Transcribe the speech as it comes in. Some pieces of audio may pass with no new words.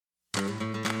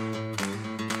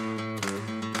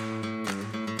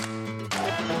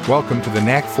Welcome to the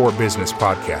Knack for Business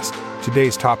podcast.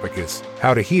 Today's topic is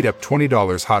how to heat up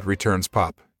 $20 hot returns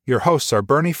pop. Your hosts are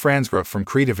Bernie Fransgrove from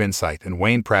Creative Insight and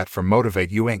Wayne Pratt from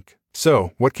Motivate You Inc.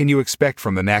 So, what can you expect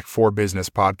from the Knack for Business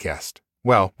podcast?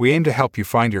 Well, we aim to help you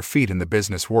find your feet in the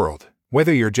business world.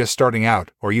 Whether you're just starting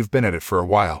out or you've been at it for a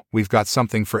while, we've got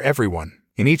something for everyone.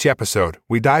 In each episode,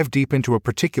 we dive deep into a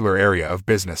particular area of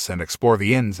business and explore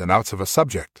the ins and outs of a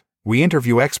subject. We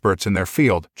interview experts in their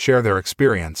field, share their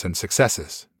experience and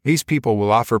successes. These people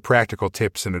will offer practical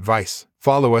tips and advice.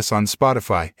 Follow us on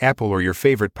Spotify, Apple, or your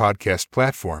favorite podcast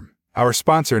platform. Our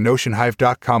sponsor,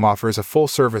 NotionHive.com, offers a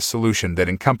full-service solution that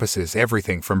encompasses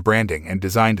everything from branding and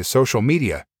design to social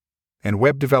media and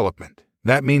web development.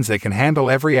 That means they can handle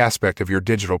every aspect of your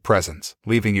digital presence,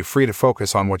 leaving you free to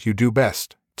focus on what you do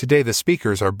best. Today, the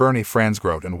speakers are Bernie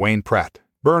Fransgrove and Wayne Pratt.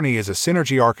 Bernie is a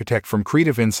synergy architect from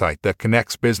Creative Insight that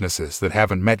connects businesses that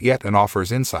haven't met yet and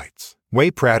offers insights.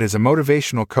 Wayne Pratt is a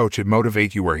motivational coach at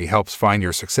Motivate You, where he helps find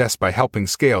your success by helping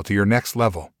scale to your next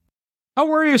level. How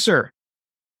are you, sir?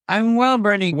 I'm well,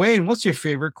 Bernie. Wayne, what's your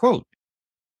favorite quote?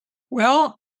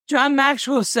 Well, John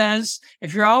Maxwell says,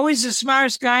 if you're always the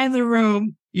smartest guy in the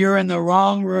room, you're in the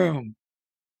wrong room.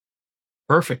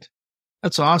 Perfect.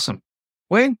 That's awesome.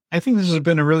 Wayne, I think this has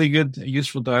been a really good,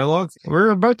 useful dialogue.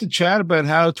 We're about to chat about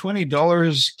how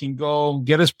 $20 can go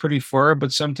get us pretty far,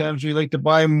 but sometimes we like to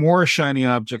buy more shiny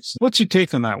objects. What's your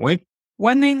take on that, Wayne?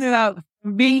 One thing that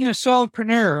being a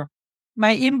solopreneur,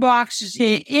 my inbox is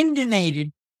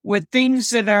inundated with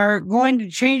things that are going to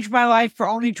change my life for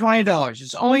only $20.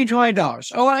 It's only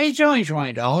 $20. Oh, it's only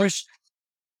 $20.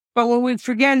 But what we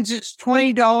forget is it's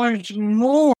 $20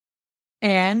 more.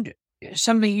 And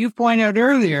something you pointed out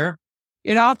earlier,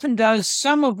 it often does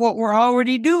some of what we're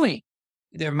already doing.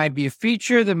 There might be a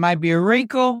feature, there might be a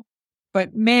wrinkle,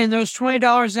 but man, those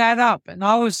 $20 add up. And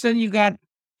all of a sudden you got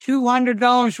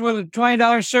 $200 worth of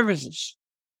 $20 services.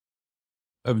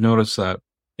 I've noticed that.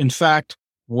 In fact,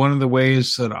 one of the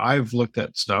ways that I've looked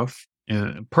at stuff,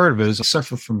 and part of it is I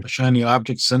suffer from shiny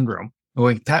object syndrome.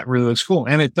 Like, that really looks cool.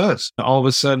 And it does. All of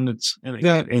a sudden, it's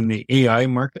that in the AI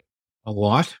market a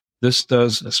lot. This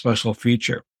does a special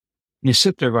feature. And you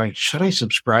sit there going, should I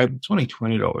subscribe? It's only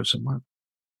 $20 a month.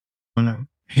 And I'm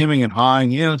hemming and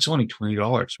hawing, it's only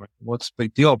 $20. What's the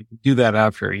big deal? You can do that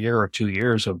after a year or 2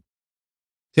 years of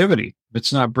activity. If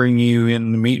it's not bringing you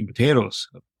in the meat and potatoes,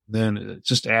 then it's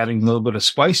just adding a little bit of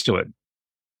spice to it.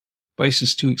 Spice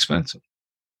is too expensive.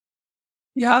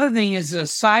 The other thing is a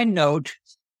side note.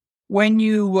 When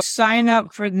you sign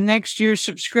up for the next year's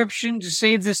subscription to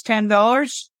save this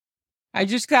 $10, I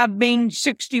just got binged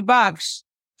 $60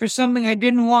 for something I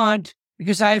didn't want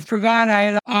because I forgot I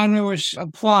had honors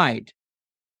applied.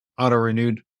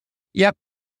 Auto-renewed. Yep.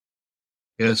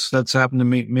 Yes, that's happened to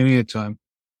me many a time.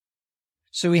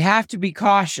 So we have to be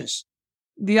cautious.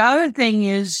 The other thing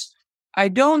is, I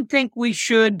don't think we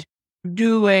should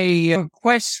do a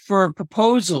request for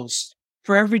proposals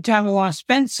for every time we want to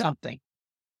spend something.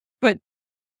 But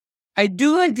I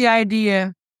do like the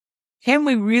idea, can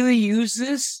we really use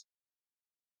this?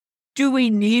 Do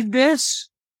we need this?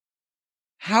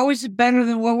 How is it better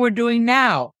than what we're doing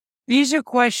now? These are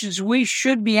questions we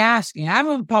should be asking. I'm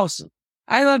impulsive.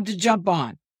 I love to jump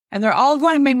on. And they're all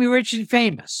going to make me rich and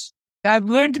famous. I've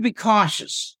learned to be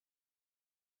cautious.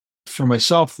 For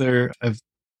myself there, I've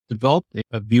developed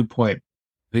a viewpoint.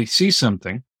 They see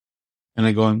something, and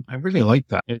I go, I really like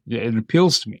that. It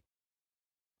appeals to me.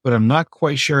 But I'm not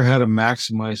quite sure how to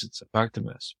maximize its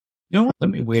effectiveness. You know what? Let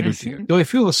me wait a few. Do I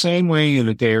feel the same way in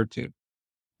a day or two?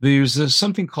 There's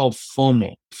something called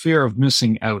FOMO, fear of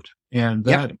missing out. And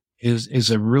that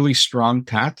is a really strong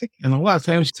tactic. And a lot of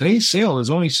times today's sale is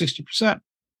only 60%.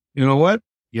 You know what?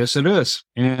 Yes, it is.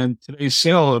 And today's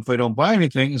sale, if I don't buy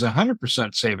anything, is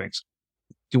 100% savings.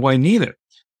 Do I need it?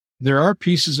 There are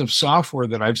pieces of software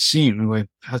that I've seen, like,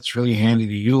 that's really handy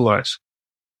to utilize.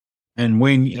 And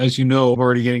Wayne, as you know, I'm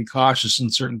already getting cautious in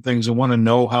certain things. I want to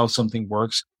know how something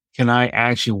works. Can I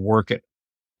actually work it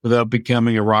without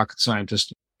becoming a rocket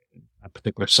scientist in a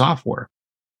particular software?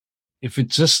 If it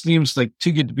just seems like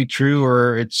too good to be true,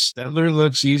 or that literally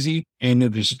looks easy, and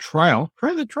if there's a trial,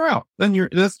 try the trial. Then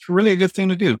that's really a good thing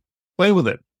to do. Play with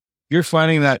it. If you're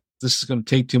finding that this is going to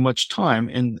take too much time,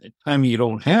 and time you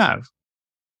don't have,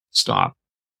 stop.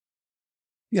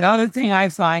 The other thing I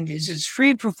find is it's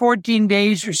free for 14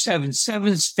 days or 7.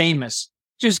 7's famous.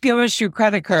 Just give us your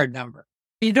credit card number.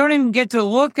 You don't even get to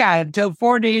look at it until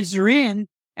 4 days are in,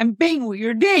 and bing,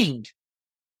 you're dinged.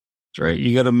 That's right.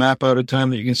 You got to map out a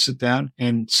time that you can sit down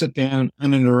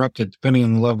uninterrupted, depending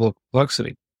on the level of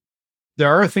complexity.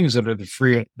 There are things that are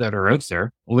free that are out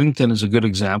there. LinkedIn is a good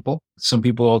example. Some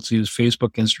people also use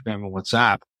Facebook, Instagram, and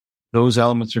WhatsApp. Those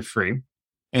elements are free.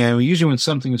 And usually when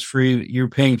something is free, you're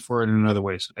paying for it in other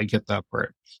ways. I get that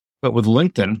part. But with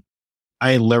LinkedIn,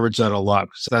 I leverage that a lot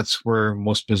because that's where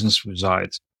most business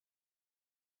resides.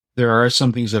 There are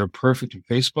some things that are perfect in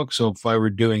Facebook. So if I were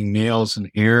doing nails and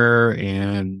hair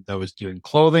and I was doing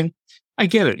clothing, I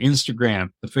get it. Instagram,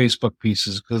 the Facebook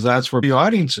pieces, because that's where the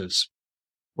audience is,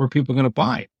 where people are going to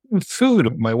buy.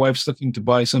 Food. My wife's looking to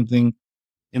buy something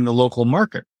in the local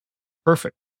market.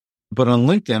 Perfect. But on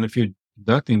LinkedIn, if you're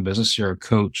conducting business, you're a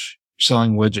coach,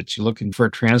 selling widgets, you're looking for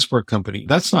a transport company.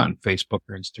 That's not on Facebook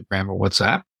or Instagram or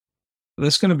WhatsApp.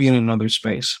 That's going to be in another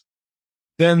space.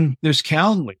 Then there's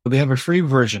Calendly. They have a free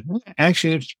version.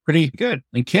 Actually, it's pretty good.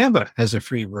 And Canva has a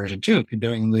free version too, if you're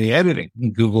doing the editing.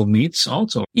 And Google Meets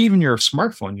also. Even your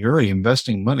smartphone, you're already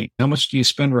investing money. How much do you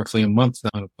spend roughly a month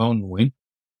on a phone, Wayne?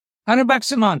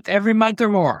 $100 a month, every month or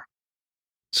more.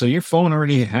 So your phone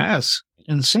already has,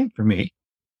 and the same for me,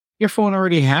 your phone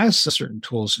already has certain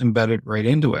tools embedded right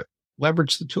into it.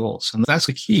 Leverage the tools. And that's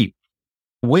the key.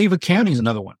 Wave Accounting is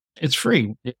another one. It's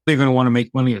free. They're going to want to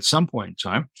make money at some point in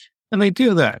time. And they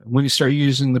do that when you start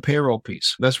using the payroll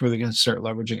piece. That's where they're going to start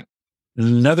leveraging it.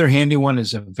 Another handy one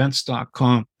is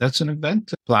events.com. That's an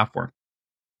event platform.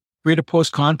 Free to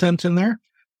post content in there.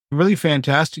 Really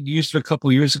fantastic. Used it a couple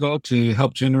of years ago to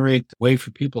help generate a way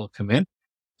for people to come in.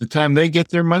 The time they get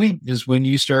their money is when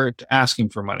you start asking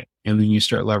for money and then you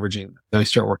start leveraging it. They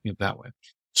start working it that way.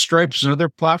 Stripe is another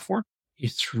platform.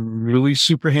 It's really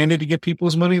super handy to get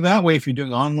people's money that way if you're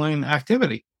doing online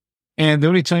activity. And the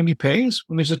only time you pay is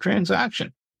when there's a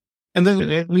transaction. And then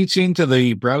it leads into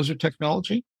the browser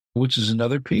technology, which is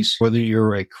another piece. Whether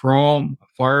you're a Chrome,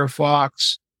 a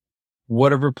Firefox,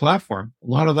 whatever platform, a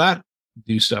lot of that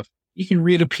do stuff. You can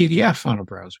read a PDF on a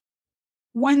browser.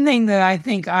 One thing that I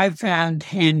think I've found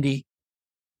handy,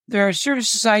 there are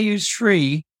services I use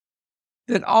free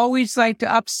that always like to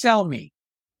upsell me.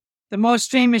 The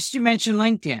most famous, you mentioned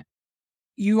LinkedIn.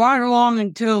 You aren't long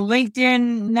until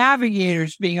LinkedIn Navigator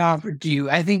is being offered to you.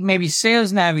 I think maybe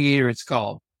Sales Navigator it's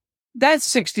called. That's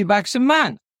 $60 a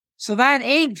month. So that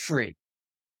ain't free.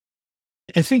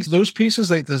 I think those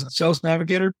pieces like the Sales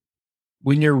Navigator,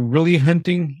 when you're really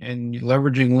hunting and you're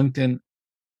leveraging LinkedIn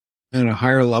at a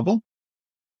higher level,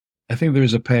 I think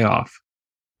there's a payoff.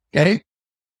 Okay.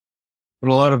 But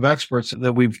a lot of experts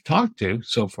that we've talked to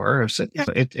so far have said, yeah,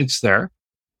 it's there.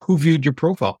 Who viewed your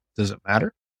profile? Does it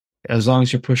matter? As long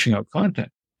as you're pushing out content.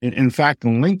 In fact,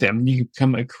 on LinkedIn, you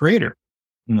become a creator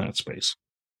in that space.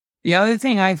 The other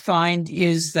thing I find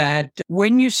is that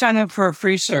when you sign up for a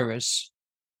free service,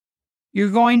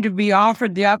 you're going to be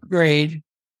offered the upgrade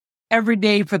every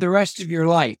day for the rest of your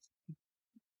life.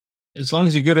 As long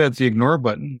as you're good at the ignore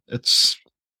button, it's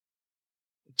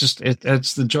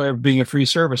the joy of being a free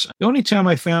service. The only time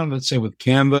I found, let's say with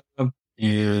Canva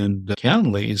and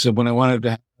Calendly, is when I wanted to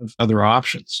have other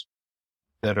options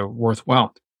that are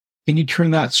worthwhile. Can you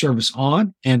turn that service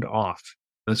on and off?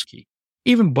 That's key.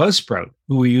 Even Buzzsprout,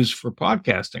 who we use for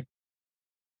podcasting,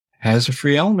 has a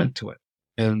free element to it.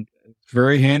 And it's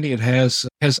very handy. It has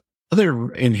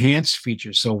other enhanced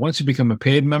features. So once you become a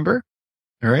paid member,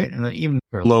 all right, and even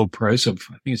for a low price of,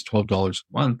 I think it's $12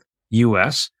 a month,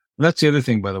 US. And that's the other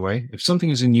thing, by the way. If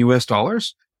something is in US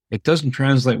dollars, it doesn't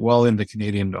translate well into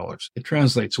Canadian dollars. It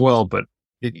translates well, but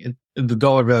the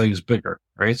dollar value is bigger,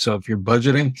 right? So if you're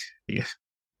budgeting, you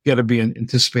got to be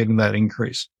anticipating that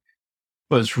increase.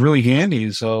 But it's really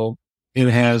handy. So it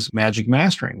has magic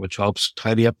mastering, which helps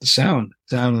tidy up the sound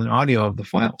and audio of the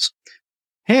files.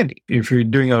 Handy. If you're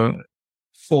doing a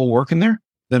full work in there,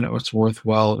 then it's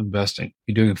worthwhile investing. If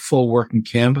you're doing a full work in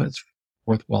Canva, it's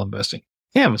worthwhile investing.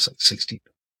 Canva's like $16.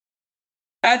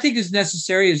 I think it's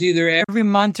necessary is either every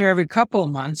month or every couple of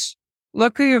months,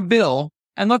 look at your bill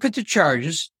and look at the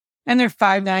charges, and they're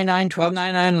 $5.99,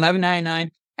 $12.99, $11.99,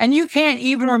 and you can't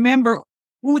even remember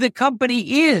who the company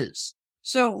is.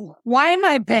 So why am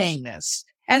I paying this?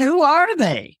 And who are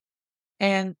they?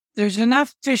 And there's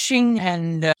enough phishing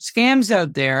and scams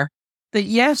out there that,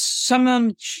 yes, some of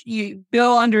them you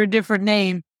bill under a different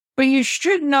name, but you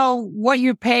should know what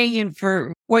you're paying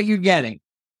for what you're getting.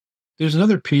 There's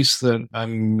another piece that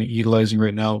I'm utilizing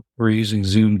right now. We're using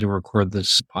Zoom to record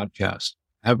this podcast.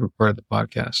 I have recorded the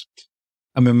podcast.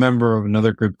 I'm a member of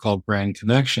another group called Brand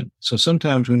Connection. So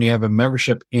sometimes when you have a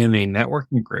membership in a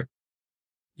networking group,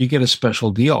 you get a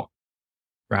special deal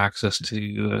for access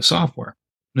to software.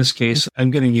 In this case,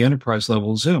 I'm getting the enterprise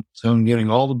level Zoom. So I'm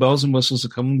getting all the bells and whistles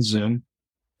that come with Zoom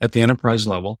at the enterprise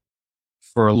level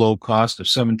for a low cost of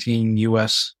 $17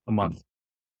 US a month.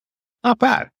 Not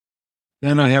bad.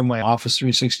 Then I have my Office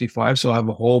 365. So I have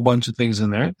a whole bunch of things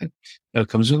in there. It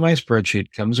comes with my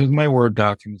spreadsheet, comes with my Word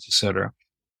documents, etc.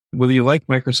 Whether you like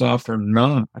Microsoft or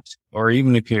not, or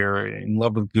even if you're in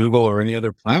love with Google or any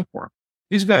other platform,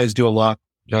 these guys do a lot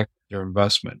to protect their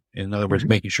investment. In other words,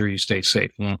 making sure you stay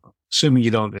safe. Assuming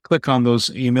you don't click on those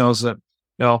emails that,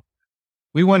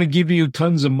 we want to give you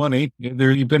tons of money.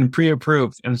 You've been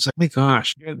pre-approved. And it's like, my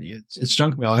gosh, it's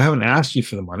junk mail. I haven't asked you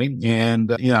for the money. And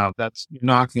that's you're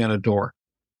knocking on a door.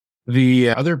 The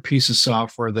other piece of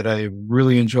software that I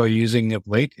really enjoy using of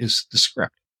late is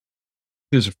Descript.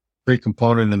 There's a free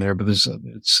component in there, but it's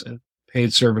a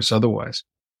paid service otherwise.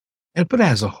 But it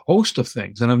has a host of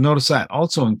things. And I've noticed that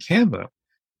also in Canva,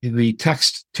 the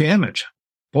text to image,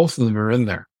 both of them are in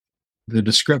there. The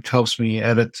Descript helps me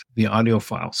edit the audio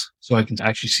files. So I can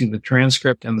actually see the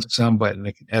transcript and the soundbite, and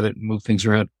I can edit and move things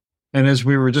around. And as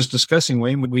we were just discussing,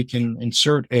 Wayne, we can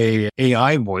insert a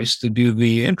AI voice to do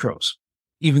the intros,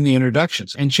 even the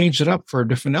introductions, and change it up for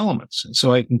different elements. And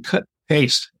so I can cut,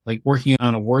 paste, like working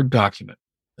on a Word document.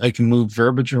 I can move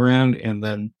verbiage around and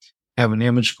then have an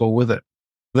image go with it.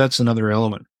 That's another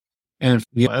element. And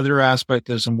the other aspect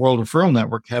is in World Referral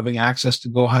Network, having access to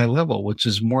Go High Level, which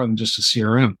is more than just a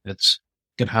CRM. It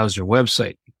can house your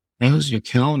website, house your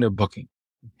calendar booking,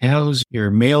 house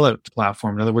your mail out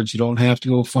platform. In other words, you don't have to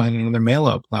go find another mail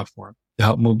out platform to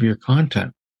help move your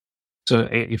content. So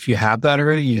if you have that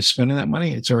already, you're spending that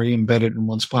money, it's already embedded in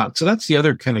one spot. So that's the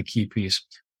other kind of key piece.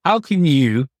 How can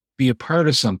you be a part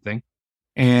of something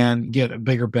and get a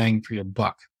bigger bang for your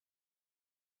buck?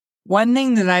 One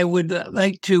thing that I would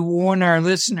like to warn our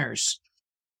listeners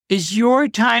is your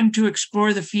time to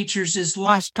explore the features is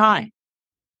lost time.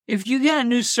 If you get a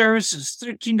new service that's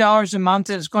 $13 a month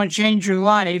and it's going to change your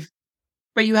life,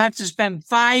 but you have to spend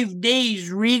 5 days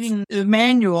reading the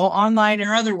manual online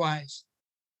or otherwise,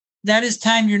 that is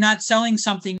time you're not selling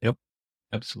something. Yep,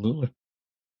 absolutely.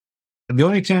 And the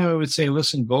only time I would say,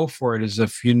 listen, go for it is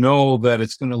if you know that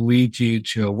it's going to lead you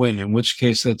to a win, in which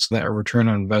case that's that return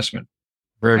on investment.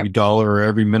 For every dollar or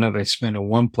every minute I spend in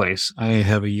one place, I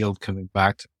have a yield coming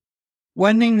back to me.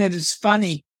 One thing that is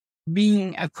funny,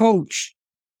 being a coach,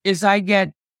 is I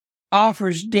get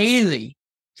offers daily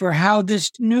for how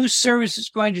this new service is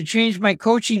going to change my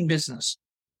coaching business.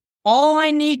 All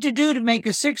I need to do to make a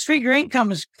 6-figure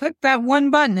income is click that one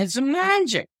button. It's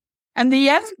magic. And the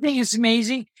other thing that's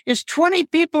amazing is 20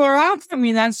 people are offering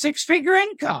me that 6-figure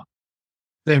income.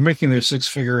 They're making their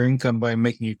 6-figure income by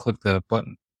making you click that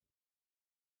button.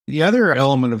 The other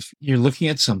element of you're looking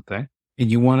at something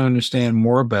and you want to understand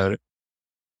more about it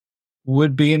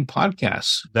would be in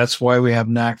podcasts. That's why we have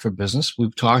Knack for Business.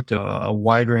 We've talked to a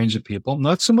wide range of people,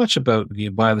 not so much about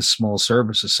you buy the small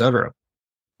service, etc.,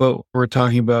 but we're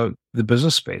talking about the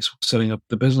business space, setting up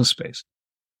the business space.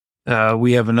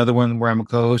 We have another one where I'm a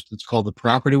co-host. It's called The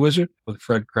Property Wizard with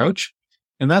Fred Crouch.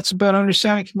 And that's about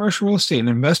understanding commercial real estate and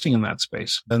investing in that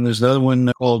space. And there's another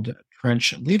one called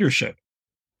Trench Leadership.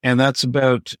 And that's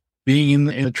about being in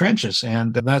the trenches.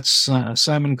 And that's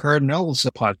Simon Cardinal's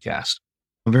podcast.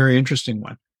 A very interesting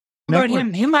one. About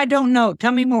him I don't know.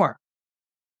 Tell me more.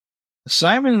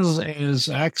 Simon is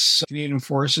ex-Canadian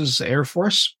Forces Air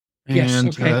Force. Yes, And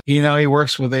okay. he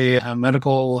works with a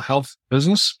medical health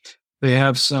business. They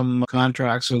have some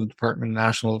contracts with the Department of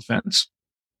National Defense.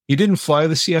 He didn't fly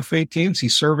the CF-18s. He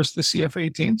serviced the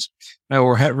CF-18s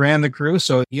or ran the crew.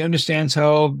 So he understands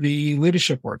how the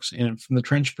leadership works from the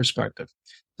trench perspective.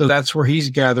 So that's where he's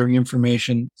gathering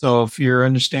information. So if you're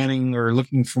understanding or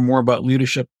looking for more about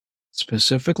leadership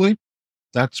specifically,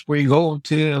 that's where you go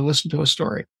to listen to a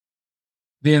story.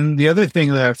 Then the other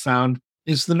thing that I've found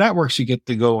is the networks you get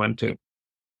to go into,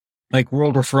 like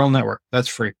World Referral Network. That's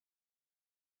free.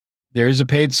 There is a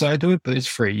paid side to it, but it's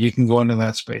free. You can go into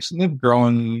that space. And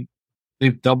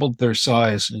they've doubled their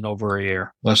size in over a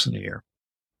year, less than a year.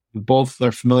 We both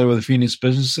are familiar with the Phoenix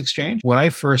Business Exchange. When I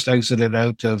first exited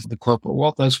out of the corporate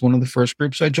world, that's one of the first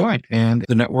groups I joined. And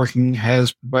the networking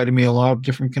has provided me a lot of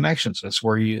different connections. That's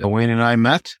where Wayne and I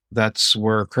met. That's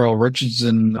where Carl Richards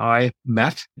and I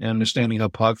met, understanding how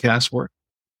podcasts work.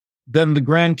 Then the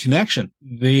Grand Connection,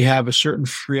 they have a certain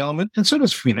free element, and so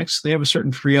does Phoenix. They have a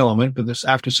certain free element, but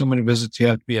after so many visits, you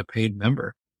have to be a paid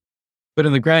member. But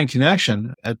in the Grand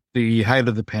Connection, at the height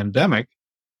of the pandemic,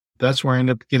 that's where I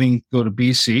ended up getting to go to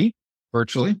BC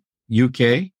virtually,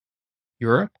 UK,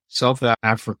 Europe, South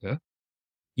Africa,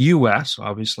 US,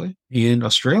 obviously, in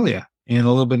Australia, and a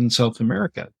little bit in South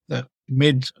America. That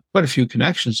made quite a few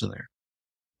connections in there.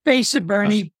 Face it,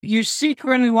 Bernie, you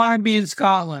secretly want to be in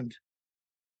Scotland.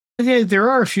 There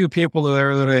are a few people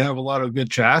there that I have a lot of good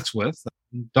chats with.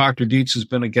 Dr. Dietz has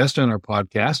been a guest on our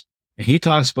podcast, and he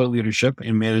talks about leadership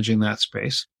and managing that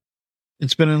space.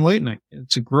 It's been enlightening.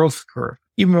 It's a growth curve.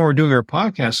 Even when we're doing our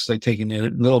podcasts, I take a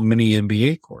little mini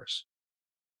MBA course.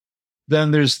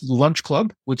 Then there's the Lunch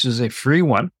Club, which is a free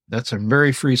one. That's a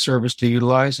very free service to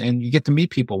utilize, and you get to meet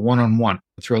people one-on-one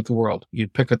throughout the world. You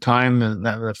pick a time in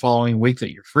the following week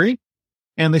that you're free,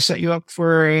 and they set you up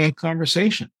for a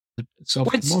conversation.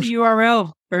 What's the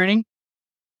URL, Bernie?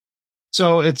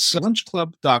 So it's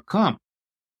lunchclub.com.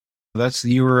 That's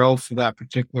the URL for that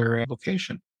particular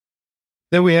location.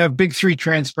 Then we have Big Three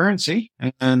Transparency,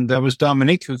 and that was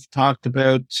Dominique who talked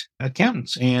about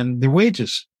accountants and their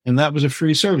wages. And that was a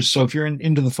free service. So if you're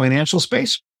into the financial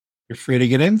space, you're free to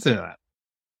get into that.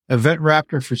 Event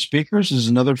Raptor for speakers is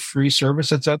another free service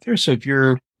that's out there. So if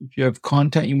you have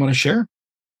content you want to share,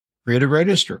 free to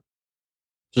register.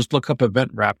 Just look up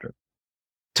Event Raptor.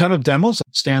 Ton of Demos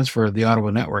stands for the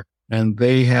Ottawa Network, and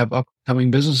they have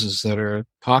upcoming businesses that are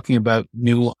talking about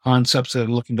new concepts that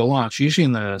are looking to launch, usually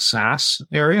in the SaaS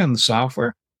area and the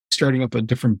software, starting up a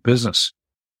different business.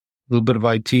 A little bit of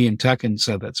IT and tech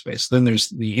inside that space. Then there's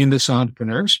the Indus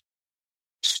Entrepreneurs.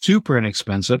 Super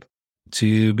inexpensive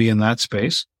to be in that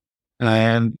space.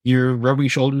 And you're rubbing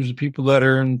shoulders with people that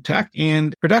are in tech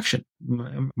and production,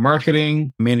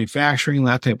 marketing, manufacturing,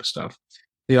 that type of stuff.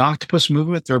 The Octopus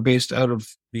Movement, they're based out of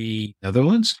the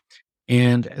Netherlands,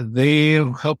 and they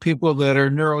help people that are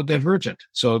neurodivergent.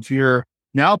 So if you're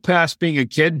now past being a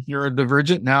kid, you're a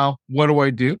divergent. Now, what do I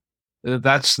do?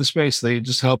 That's the space. They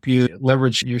just help you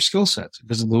leverage your skill sets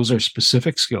because those are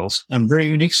specific skills and very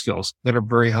unique skills that are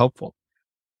very helpful.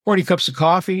 40 cups of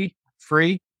coffee,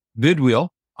 free. Vidwheel.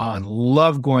 I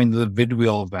love going to the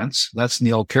Vidwheel events. That's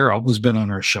Neil Carroll, who's been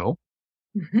on our show.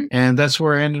 Mm-hmm. And that's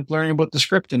where I ended up learning about the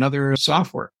script and other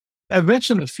software. I've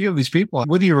mentioned a few of these people.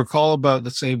 What do you recall about,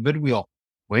 let's say, Vidwheel,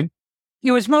 Wayne? He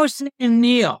was mostly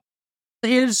Neil.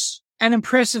 He is an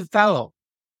impressive fellow.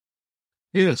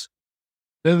 He is.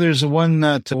 Then there's one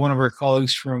that one of our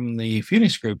colleagues from the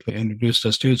Phoenix Group introduced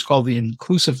us to. It's called the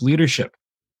Inclusive Leadership.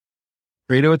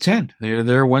 Free to attend. They're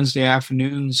there Wednesday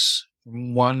afternoons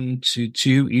from 1 to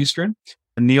 2 Eastern.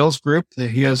 Neil's group,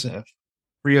 he has a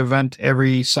free event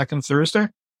every second Thursday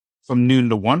from noon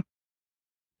to 1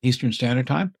 Eastern Standard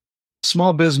Time.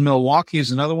 Small Biz Milwaukee is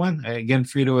another one. Again,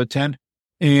 free to attend.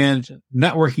 And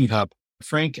Networking Hub.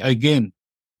 Frank, again,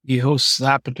 he hosts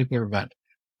that particular event.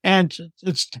 And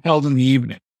it's held in the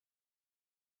evening.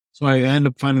 So I end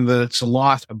up finding that it's a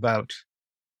lot about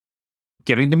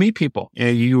getting to meet people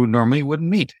you normally wouldn't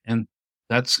meet. And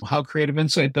that's how Creative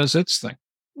Insight does its thing.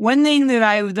 One thing that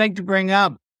I would like to bring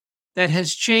up that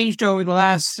has changed over the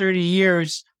last 30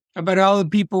 years about all the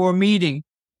people we're meeting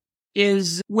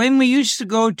is when we used to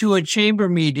go to a chamber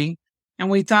meeting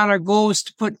and we thought our goal was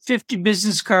to put 50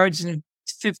 business cards in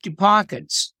 50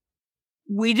 pockets,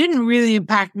 we didn't really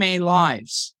impact many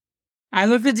lives. I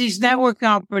look at these network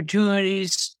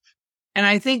opportunities, and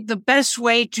I think the best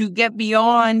way to get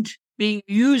beyond being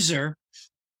a user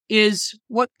is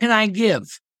what can I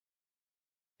give?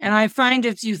 And I find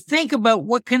if you think about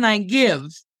what can I give,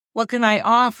 what can I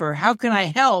offer, how can I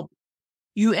help,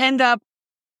 you end up,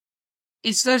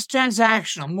 it's less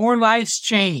transactional, more lives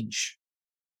change.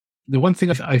 The one thing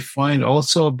I find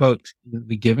also about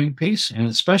the giving piece, and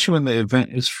especially when the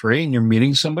event is free and you're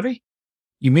meeting somebody,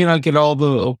 you may not get all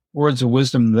the words of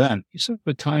wisdom then. You set up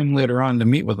a time later on to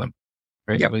meet with them,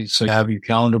 right? Yep. So you have your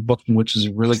calendar booking, which is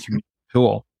a really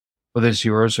tool, whether it's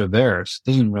yours or theirs, it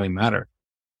doesn't really matter.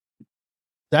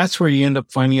 That's where you end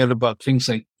up finding out about things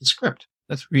like the script.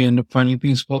 That's where you end up finding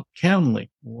things about Calendly.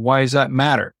 Why does that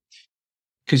matter?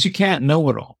 Because you can't know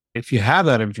it all. If you have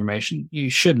that information, you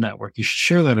should network. You should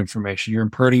share that information. You're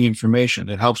imparting information.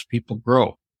 It helps people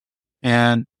grow.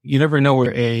 And you never know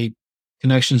where a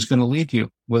connection is going to lead you,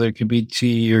 whether it could be to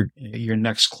your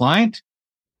next client,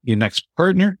 your next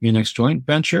partner, your next joint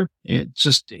venture. It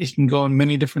can go in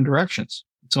many different directions.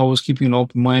 It's always keeping an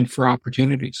open mind for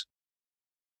opportunities.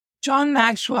 John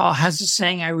Maxwell has a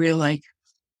saying I really like.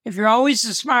 If you're always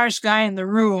the smartest guy in the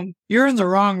room, you're in the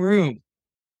wrong room.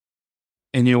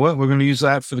 And you know what? We're going to use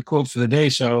that for the quote for the day.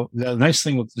 So the nice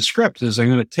thing with the script is I'm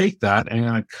going to take that and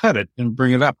I'm going to cut it and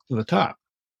bring it up to the top.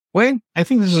 Wayne, I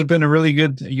think this has been a really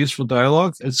good, useful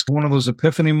dialogue. It's one of those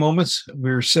epiphany moments.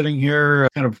 We're sitting here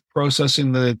kind of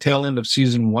processing the tail end of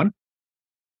season 1.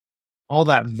 All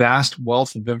that vast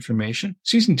wealth of information.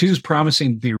 Season 2 is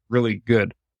promising to be really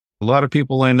good. A lot of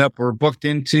people lined up or booked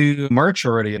into March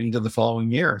already, into the following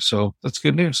year. So that's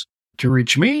good news. To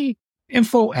reach me,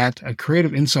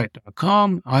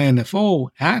 info@creativeinsight.com,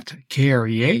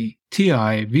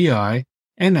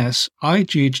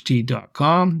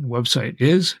 info@KreativinsIGHT.com. The website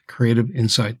is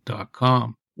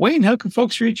creativeinsight.com. Wayne, how can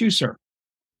folks reach you, sir?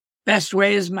 Best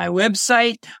way is my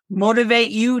website,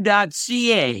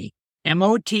 motivateyou.ca,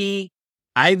 MOTIVE,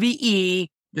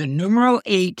 the numeral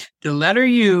 8, the letter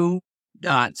U,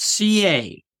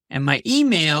 motivateyou.ca. And my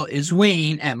email is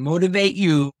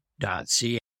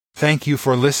wayne@motivateyou.ca. Thank you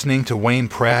for listening to Wayne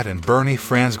Pratt and Bernie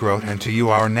Fransgroth, and to you,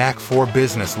 our Knack for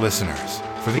Business listeners.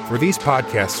 For these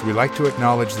podcasts, we like to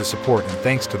acknowledge the support and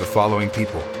thanks to the following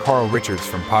people: Carl Richards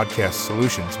from Podcast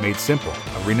Solutions Made Simple,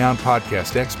 a renowned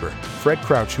podcast expert; Fred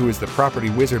Crouch, who is the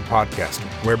Property Wizard podcaster,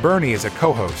 where Bernie is a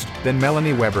co-host; then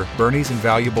Melanie Weber, Bernie's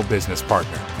invaluable business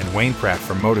partner; and Wayne Pratt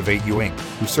from Motivate You Inc.,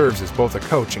 who serves as both a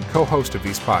coach and co-host of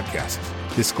these podcasts.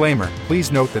 Disclaimer: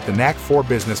 please note that the Knack for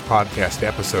Business podcast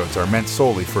episodes are meant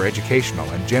solely for educational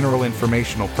and general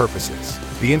informational purposes.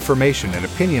 The information and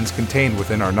opinions contained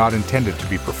within are not intended to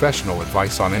be professional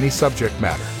advice on any subject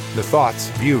matter. The thoughts,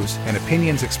 views, and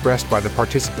opinions expressed by the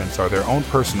participants are their own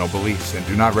personal beliefs and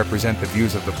do not represent the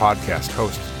views of the podcast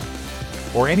hosts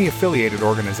or any affiliated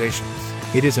organizations.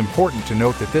 It is important to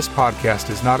note that this podcast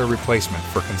is not a replacement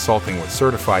for consulting with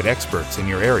certified experts in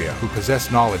your area who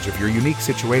possess knowledge of your unique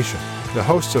situation. The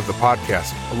hosts of the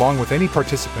podcast, along with any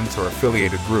participants or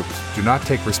affiliated groups, do not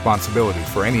take responsibility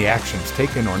for any actions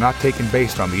taken or not taken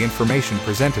based on the information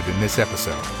presented in this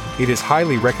episode. It is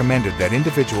highly recommended that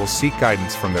individuals seek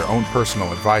guidance from their own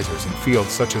personal advisors in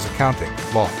fields such as accounting,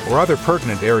 law, or other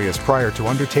pertinent areas prior to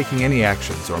undertaking any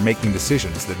actions or making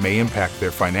decisions that may impact their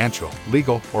financial,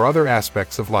 legal, or other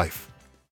aspects of life.